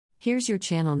Here's your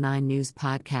Channel 9 News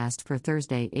podcast for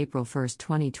Thursday, April 1st,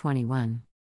 2021.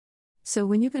 So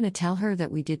when you gonna tell her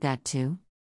that we did that too?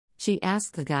 She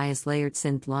asked the guy as layered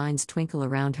synth lines twinkle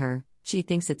around her. She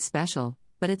thinks it's special,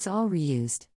 but it's all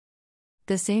reused.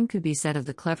 The same could be said of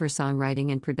the clever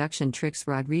songwriting and production tricks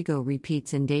Rodrigo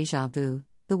repeats in Deja Vu,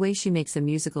 the way she makes a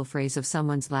musical phrase of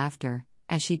someone's laughter,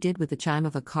 as she did with the chime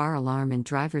of a car alarm in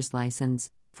Driver's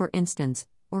License, for instance,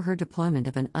 or her deployment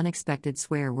of an unexpected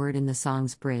swear word in the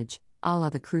song's bridge, a la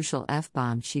the crucial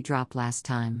F-bomb she dropped last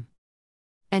time.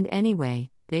 And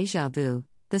anyway, Deja Vu,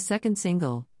 the second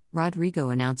single, Rodrigo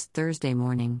announced Thursday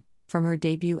morning, from her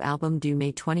debut album due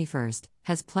May 21st,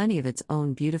 has plenty of its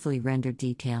own beautifully rendered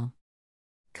detail.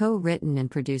 Co-written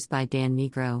and produced by Dan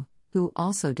Nigro, who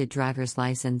also did Driver's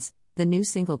License, the new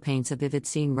single paints a vivid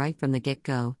scene right from the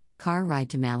get-go: car ride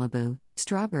to Malibu,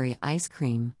 strawberry ice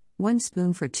cream, one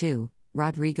spoon for two,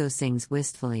 Rodrigo sings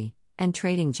wistfully, and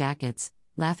trading jackets,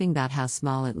 laughing about how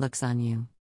small it looks on you.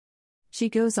 She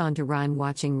goes on to rhyme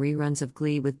watching reruns of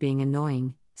Glee with being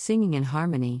annoying, singing in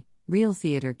harmony, real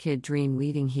theater kid dream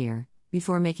weaving here,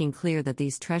 before making clear that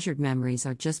these treasured memories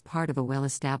are just part of a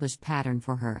well-established pattern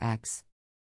for her ex.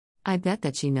 I bet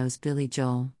that she knows Billy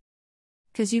Joel.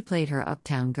 'Cause you played her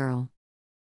Uptown Girl.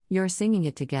 You're singing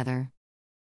it together.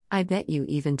 I bet you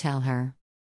even tell her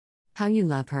how you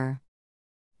love her.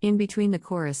 In between the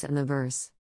chorus and the verse.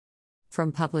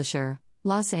 From publisher,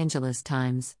 Los Angeles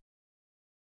Times.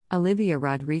 Olivia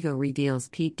Rodrigo reveals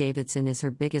Pete Davidson is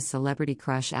her biggest celebrity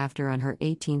crush after on her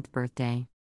 18th birthday.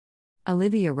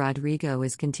 Olivia Rodrigo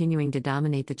is continuing to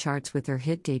dominate the charts with her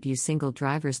hit debut single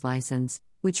Driver's License,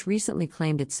 which recently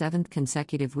claimed its 7th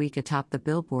consecutive week atop the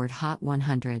Billboard Hot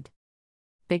 100.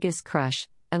 Biggest crush.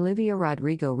 Olivia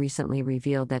Rodrigo recently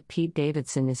revealed that Pete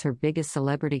Davidson is her biggest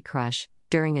celebrity crush,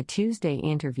 during a Tuesday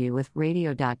interview with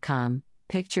Radio.com,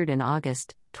 pictured in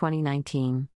August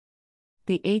 2019.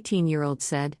 The 18-year-old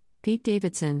said, "Pete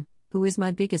Davidson, who is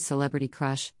my biggest celebrity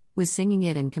crush, was singing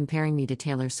it and comparing me to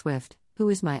Taylor Swift, who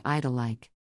is my idol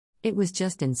like. It was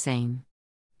just insane.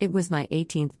 It was my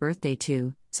 18th birthday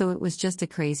too, so it was just a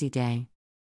crazy day."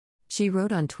 She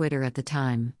wrote on Twitter at the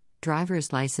time,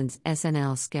 "Driver's License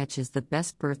SNL sketch is the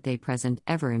best birthday present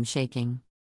ever. I'm shaking."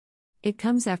 It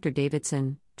comes after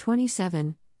Davidson,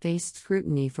 27, faced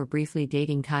scrutiny for briefly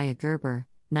dating Kaia Gerber,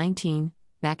 19,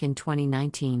 back in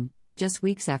 2019, just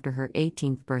weeks after her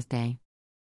 18th birthday.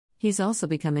 He's also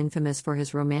become infamous for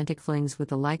his romantic flings with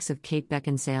the likes of Kate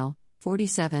Beckinsale,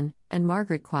 47, and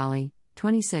Margaret Qualley,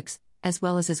 26, as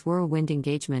well as his whirlwind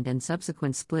engagement and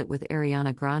subsequent split with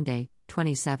Ariana Grande,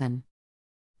 27.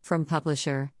 From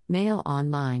publisher, Mail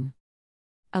Online.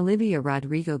 Olivia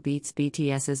Rodrigo beats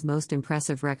BTS's most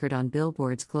impressive record on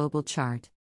Billboard's global chart.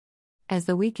 As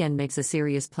The Weeknd makes a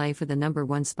serious play for the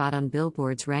 #1 spot on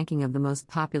Billboard's ranking of the most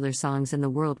popular songs in the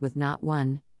world with not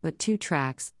one, but two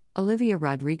tracks, Olivia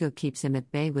Rodrigo keeps him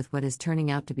at bay with what is turning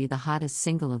out to be the hottest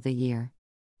single of the year.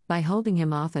 By holding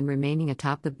him off and remaining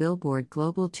atop the Billboard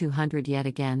Global 200 yet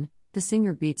again, the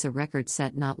singer beats a record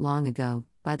set not long ago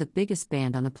by the biggest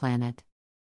band on the planet.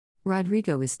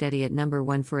 Rodrigo is steady at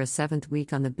 #1 for a 7th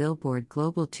week on the Billboard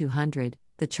Global 200,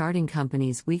 the charting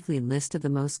company's weekly list of the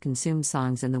most consumed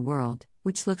songs in the world,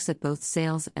 which looks at both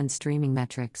sales and streaming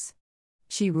metrics.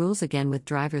 She rules again with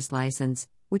Driver's License,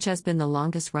 which has been the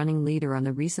longest-running leader on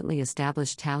the recently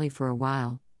established tally for a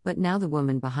while, but now the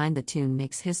woman behind the tune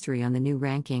makes history on the new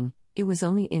ranking. It was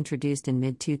only introduced in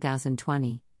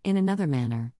mid-2020, in another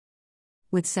manner.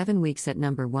 With 7 weeks at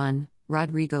 #1,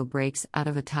 Rodrigo breaks out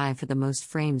of a tie for the most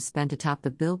frames spent atop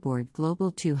the Billboard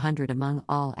Global 200 among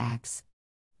all acts.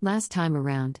 Last time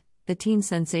around, the teen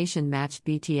sensation matched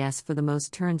BTS for the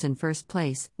most turns in first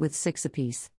place, with 6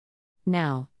 apiece.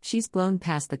 Now, she's blown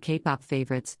past the K-pop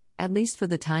favorites, at least for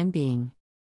the time being.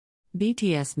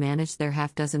 BTS managed their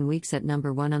half-dozen weeks at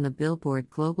 #1 on the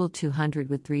Billboard Global 200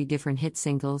 with 3 different hit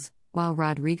singles, while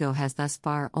Rodrigo has thus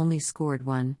far only scored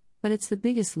 1, but it's the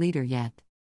biggest leader yet.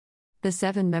 The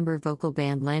 7-member vocal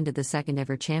band landed the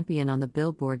second-ever champion on the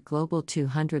Billboard Global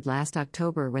 200 last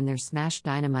October when their smash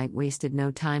Dynamite wasted no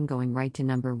time going right to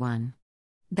 #1.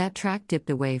 That track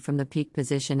dipped away from the peak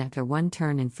position after 1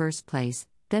 turn in first place,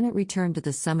 then it returned to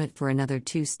the summit for another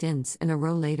 2 stints in a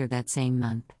row later that same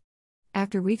month.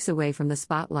 After weeks away from the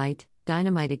spotlight,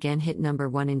 Dynamite again hit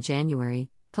 #1 in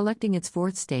January, collecting its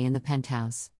 4th stay in the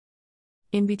penthouse.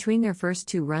 In between their first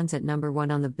 2 runs at #1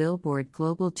 on the Billboard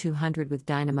Global 200 with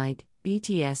Dynamite,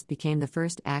 BTS became the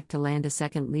first act to land a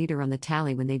second leader on the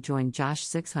tally when they joined Josh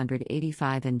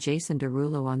 685 and Jason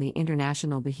Derulo on the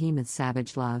international behemoth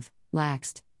Savage Love,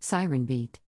 Laxed, Siren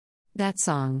Beat. That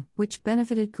song, which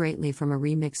benefited greatly from a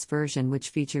remixed version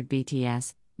which featured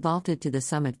BTS, vaulted to the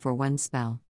summit for one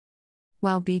spell.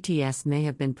 While BTS may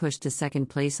have been pushed to second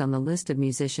place on the list of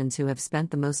musicians who have spent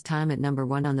the most time at number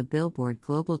 1 on the Billboard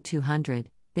Global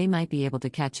 200, they might be able to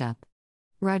catch up.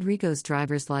 Rodrigo's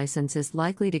driver's license is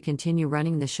likely to continue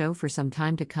running the show for some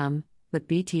time to come, but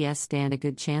BTS stand a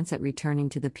good chance at returning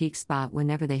to the peak spot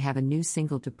whenever they have a new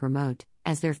single to promote,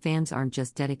 as their fans aren't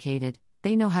just dedicated,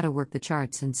 they know how to work the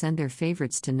charts and send their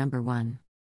favorites to number 1.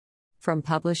 From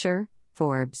publisher,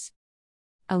 Forbes.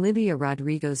 Olivia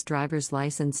Rodrigo's driver's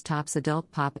license tops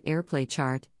adult pop airplay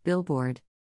chart, Billboard.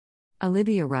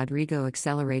 Olivia Rodrigo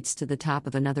accelerates to the top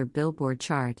of another Billboard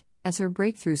chart, as her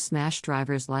breakthrough smash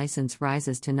driver's license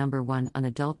rises to number 1 on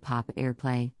adult pop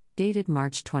airplay, dated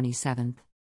March 27.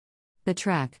 The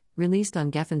track, released on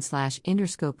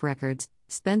Geffen/Interscope Records,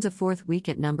 spends a fourth week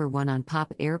at number 1 on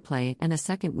pop airplay and a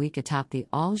second week atop the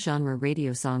all-genre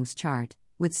radio songs chart,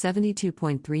 with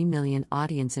 72.3 million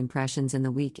audience impressions in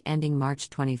the week ending March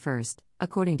 21,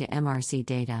 according to MRC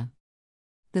data.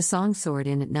 The song soared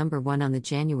in at number 1 on the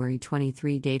January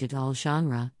 23 dated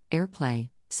all-genre, airplay,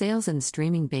 sales and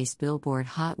streaming-based Billboard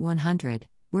Hot 100,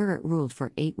 where it ruled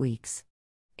for 8 weeks.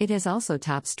 It has also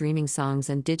topped streaming songs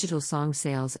and digital song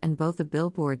sales and both the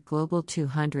Billboard Global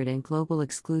 200 and Global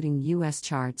excluding US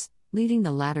charts, leading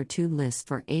the latter two lists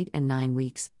for 8 and 9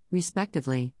 weeks,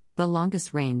 respectively, the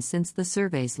longest reign since the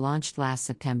surveys launched last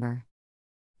September.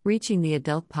 Reaching the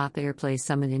adult pop airplay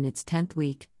summit in its 10th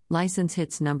week, License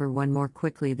hits number 1 more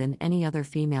quickly than any other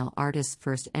female artist's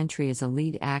first entry as a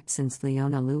lead act since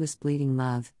Leona Lewis' Bleeding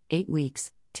Love, 8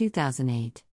 weeks,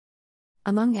 2008.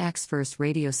 Among acts' first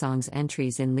radio songs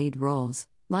entries in lead roles,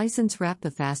 License wrapped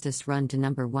the fastest run to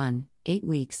number 1, 8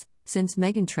 weeks, since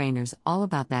Meghan Trainor's All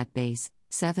About That Bass,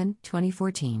 7,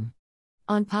 2014.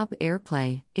 On pop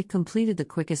airplay, it completed the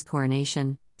quickest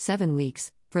coronation, 7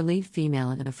 weeks, for lead female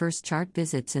and a first chart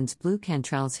visit since Blue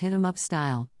Cantrell's Hit 'Em Up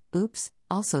Style, Oops,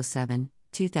 also 7,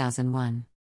 2001.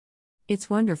 It's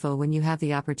wonderful when you have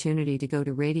the opportunity to go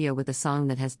to radio with a song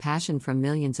that has passion from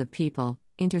millions of people,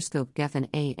 Interscope Geffen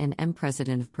A&M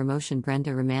president of promotion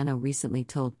Brenda Romano recently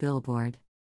told Billboard.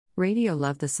 Radio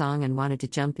loved the song and wanted to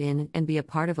jump in and be a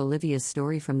part of Olivia's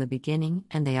story from the beginning,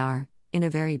 and they are, in a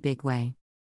very big way.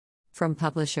 From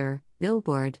publisher,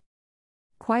 Billboard.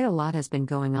 Quite a lot has been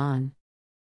going on.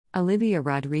 Olivia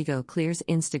Rodrigo clears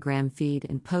Instagram feed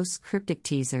and posts cryptic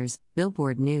teasers,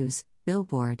 Billboard News,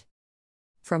 Billboard.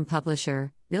 From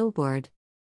publisher, Billboard.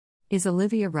 Is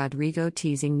Olivia Rodrigo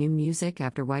teasing new music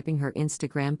after wiping her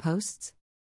Instagram posts?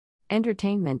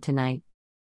 Entertainment Tonight.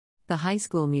 The High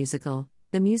School Musical,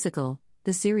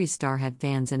 the series star had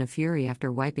fans in a fury after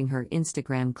wiping her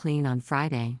Instagram clean on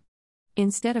Friday.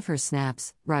 Instead of her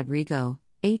snaps, Rodrigo,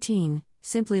 18,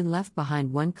 simply left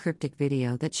behind one cryptic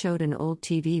video that showed an old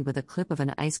TV with a clip of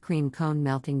an ice cream cone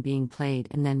melting being played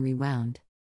and then rewound.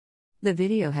 The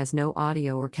video has no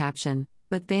audio or caption,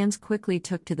 but fans quickly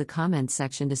took to the comments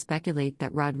section to speculate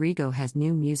that Rodrigo has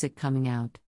new music coming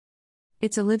out.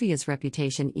 It's Olivia's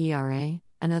reputation ERA,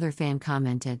 another fan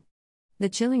commented. The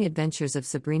chilling adventures of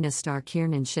Sabrina star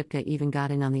Kiernan Shipka even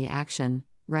got in on the action,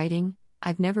 writing,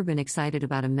 "I've never been excited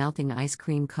about a melting ice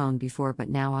cream cone before, but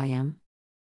now I am."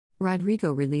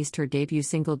 Rodrigo released her debut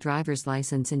single Driver's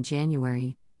License in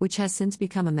January, which has since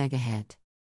become a mega hit.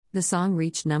 The song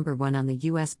reached number 1 on the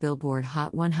US Billboard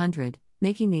Hot 100,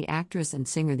 making the actress and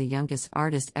singer the youngest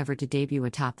artist ever to debut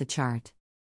atop the chart.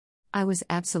 "I was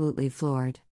absolutely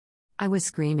floored. I was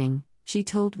screaming," she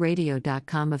told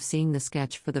Radio.com of seeing the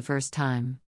sketch for the first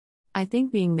time. "I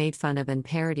think being made fun of and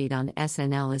parodied on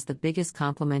SNL is the biggest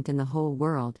compliment in the whole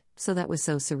world, so that was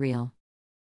so surreal.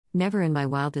 Never in my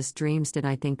wildest dreams did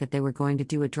I think that they were going to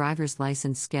do a driver's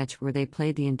license sketch where they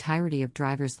played the entirety of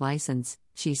Driver's License,"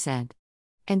 she said.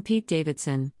 And Pete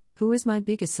Davidson, who is my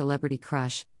biggest celebrity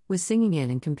crush, was singing it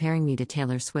and comparing me to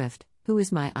Taylor Swift, who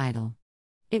is my idol.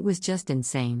 It was just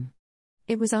insane.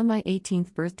 It was on my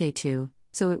 18th birthday too,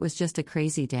 so it was just a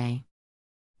crazy day.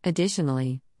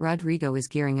 Additionally, Rodrigo is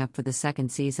gearing up for the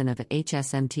second season of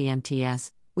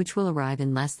HSMT/MTS, which will arrive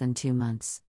in less than 2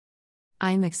 months.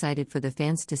 "I am excited for the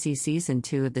fans to see season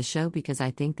 2 of the show because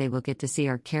I think they will get to see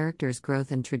our characters'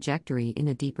 growth and trajectory in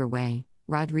a deeper way,"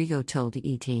 Rodrigo told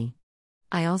ET.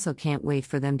 "I also can't wait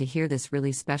for them to hear this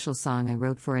really special song I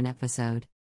wrote for an episode."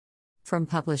 From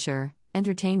publisher,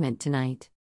 Entertainment Tonight.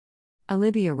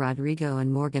 Olivia Rodrigo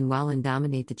and Morgan Wallen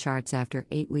dominate the charts after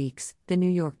 8 weeks, The New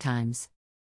York Times.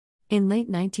 In late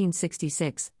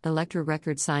 1966, Elektra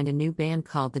Records signed a new band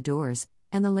called The Doors,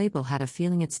 and the label had a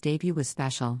feeling its debut was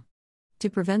special. To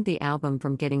prevent the album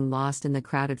from getting lost in the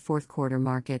crowded fourth-quarter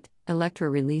market, Elektra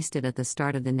released it at the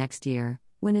start of the next year,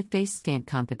 when it faced scant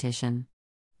competition.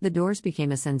 The Doors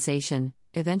became a sensation,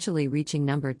 eventually reaching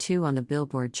number 2 on the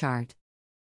Billboard chart.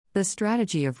 The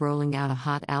strategy of rolling out a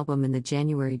hot album in the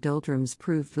January doldrums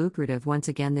proved lucrative once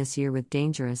again this year with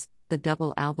Dangerous, the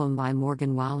double album by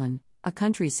Morgan Wallen, a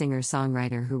country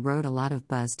singer-songwriter who wrote a lot of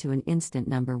buzz to an instant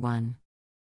 #1.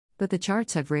 But the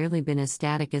charts have rarely been as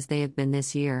static as they have been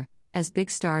this year, as big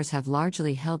stars have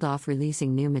largely held off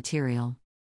releasing new material.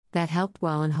 That helped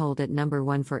Wallen hold at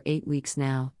 #1 for 8 weeks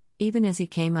now, even as he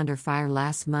came under fire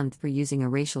last month for using a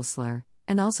racial slur,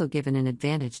 and also given an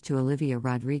advantage to Olivia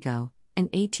Rodrigo, an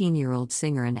 18-year-old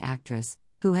singer and actress,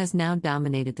 who has now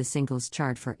dominated the singles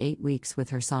chart for 8 weeks with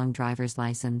her song Driver's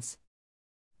License.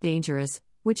 Dangerous,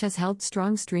 which has held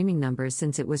strong streaming numbers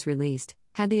since it was released,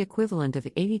 had the equivalent of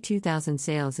 82,000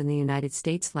 sales in the United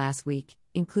States last week,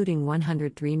 including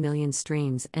 103 million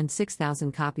streams and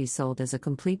 6,000 copies sold as a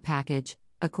complete package,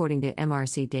 according to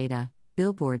MRC data,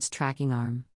 Billboard's tracking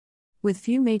arm. With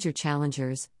few major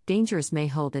challengers, Dangerous may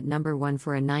hold at #1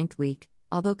 for a 9th week,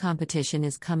 although competition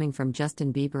is coming from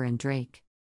Justin Bieber and Drake.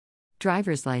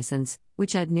 Driver's License,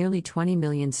 which had nearly 20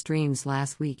 million streams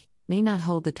last week, may not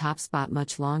hold the top spot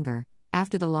much longer,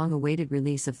 after the long-awaited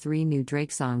release of 3 new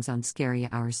Drake songs on Scary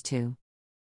Hours 2.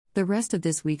 The rest of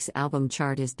this week's album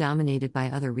chart is dominated by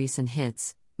other recent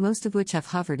hits, most of which have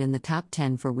hovered in the top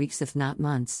 10 for weeks if not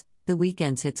months. The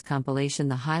Weeknd's hits compilation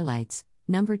The Highlights,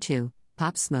 #2,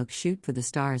 Pop Smoke Shoot for the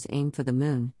Stars Aim for the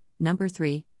Moon,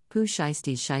 #3, Pooh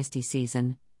Shiesty's Shiesty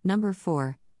Season,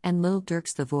 #4, and Lil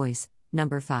Durk's The Voice,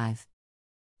 #5.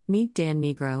 Meet Dan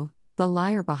Nigro, the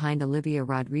liar behind Olivia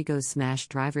Rodrigo's smash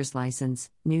Driver's License,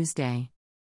 Newsday.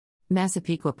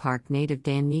 Massapequa Park native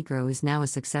Dan Nigro is now a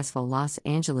successful Los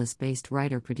Angeles-based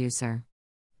writer-producer.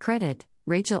 Credit,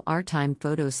 Rachel R. Time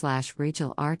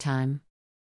photo/Rachel R. Time.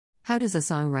 How does a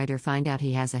songwriter find out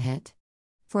he has a hit?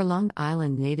 For Long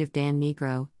Island native Dan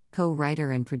Nigro,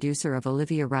 co-writer and producer of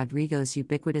Olivia Rodrigo's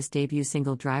ubiquitous debut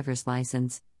single Driver's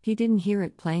License, he didn't hear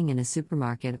it playing in a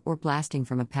supermarket or blasting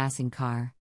from a passing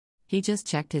car. He just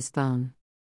checked his phone.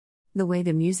 The way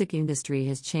the music industry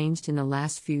has changed in the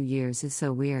last few years is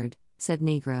so weird, said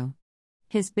Nigro.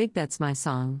 His big "That's My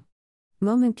Song"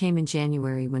 moment came in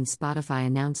January when Spotify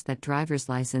announced that Driver's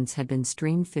License had been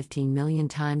streamed 15 million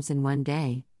times in one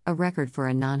day, a record for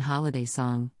a non-holiday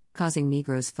song, causing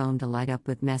Nigro's phone to light up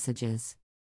with messages.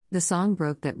 The song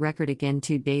broke that record again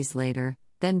 2 days later,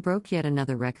 then broke yet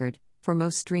another record, for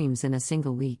most streams in a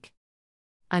single week.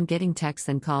 I'm getting texts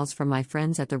and calls from my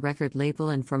friends at the record label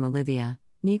and from Olivia,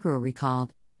 Nigro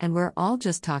recalled, and we're all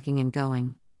just talking and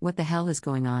going, what the hell is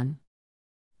going on?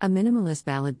 A minimalist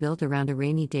ballad built around a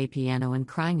rainy day piano and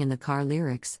crying in the car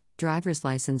lyrics, Driver's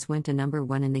License went to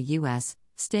 #1 in the US,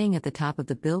 staying at the top of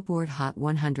the Billboard Hot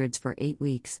 100s for 8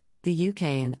 weeks, the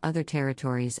UK and other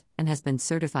territories, and has been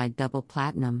certified double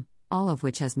platinum, all of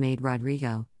which has made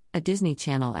Rodrigo, a Disney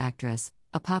Channel actress,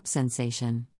 a pop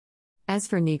sensation. As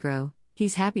for Nigro,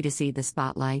 he's happy to see the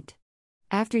spotlight.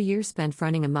 After years spent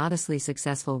fronting a modestly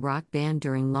successful rock band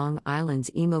during Long Island's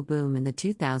emo boom in the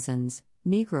 2000s,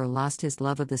 Nigro lost his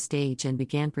love of the stage and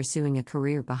began pursuing a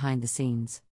career behind the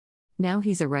scenes. Now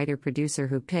he's a writer-producer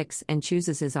who picks and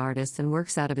chooses his artists and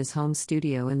works out of his home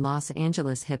studio in Los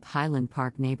Angeles' hip Highland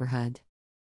Park neighborhood.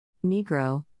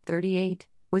 Nigro, 38,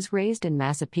 was raised in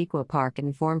Massapequa Park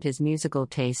and formed his musical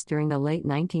taste during the late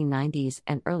 1990s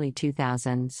and early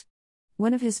 2000s.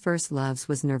 One of his first loves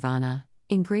was Nirvana.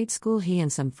 In grade school he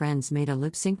and some friends made a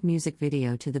lip-sync music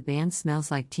video to the band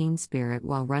Smells Like Teen Spirit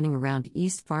while running around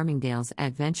East Farmingdale's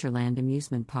Adventureland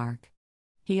amusement park.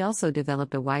 He also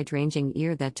developed a wide-ranging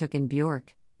ear that took in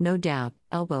Bjork, No Doubt,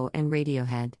 Elbow and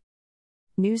Radiohead.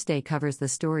 Newsday covers the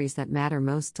stories that matter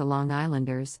most to Long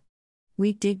Islanders.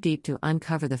 We dig deep to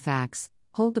uncover the facts,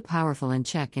 hold the powerful in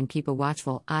check and keep a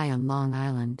watchful eye on Long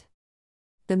Island.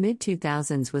 The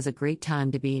mid-2000s was a great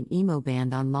time to be an emo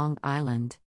band on Long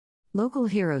Island. Local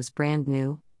heroes Brand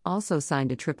New, also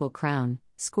signed a Triple Crown,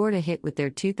 scored a hit with their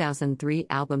 2003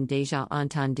 album Deja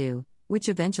Entendu, which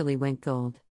eventually went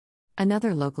gold.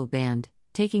 Another local band,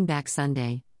 Taking Back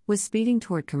Sunday, was speeding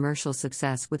toward commercial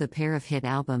success with a pair of hit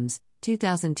albums,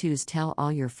 2002's Tell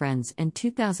All Your Friends and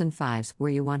 2005's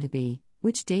Where You Want to Be,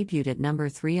 which debuted at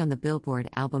 #3 on the Billboard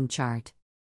album chart.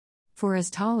 For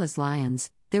As Tall as Lions,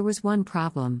 there was one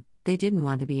problem: they didn't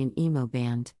want to be an emo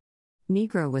band.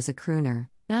 Nigro was a crooner,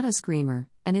 not a screamer,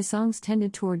 and his songs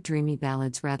tended toward dreamy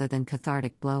ballads rather than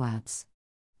cathartic blowouts.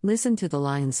 Listen to The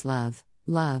Lions' Love,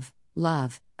 Love,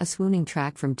 Love, a swooning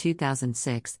track from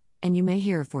 2006, and you may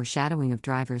hear a foreshadowing of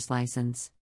Driver's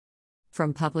License.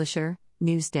 From publisher,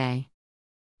 Newsday.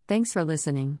 Thanks for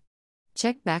listening.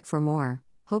 Check back for more.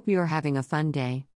 Hope you're having a fun day.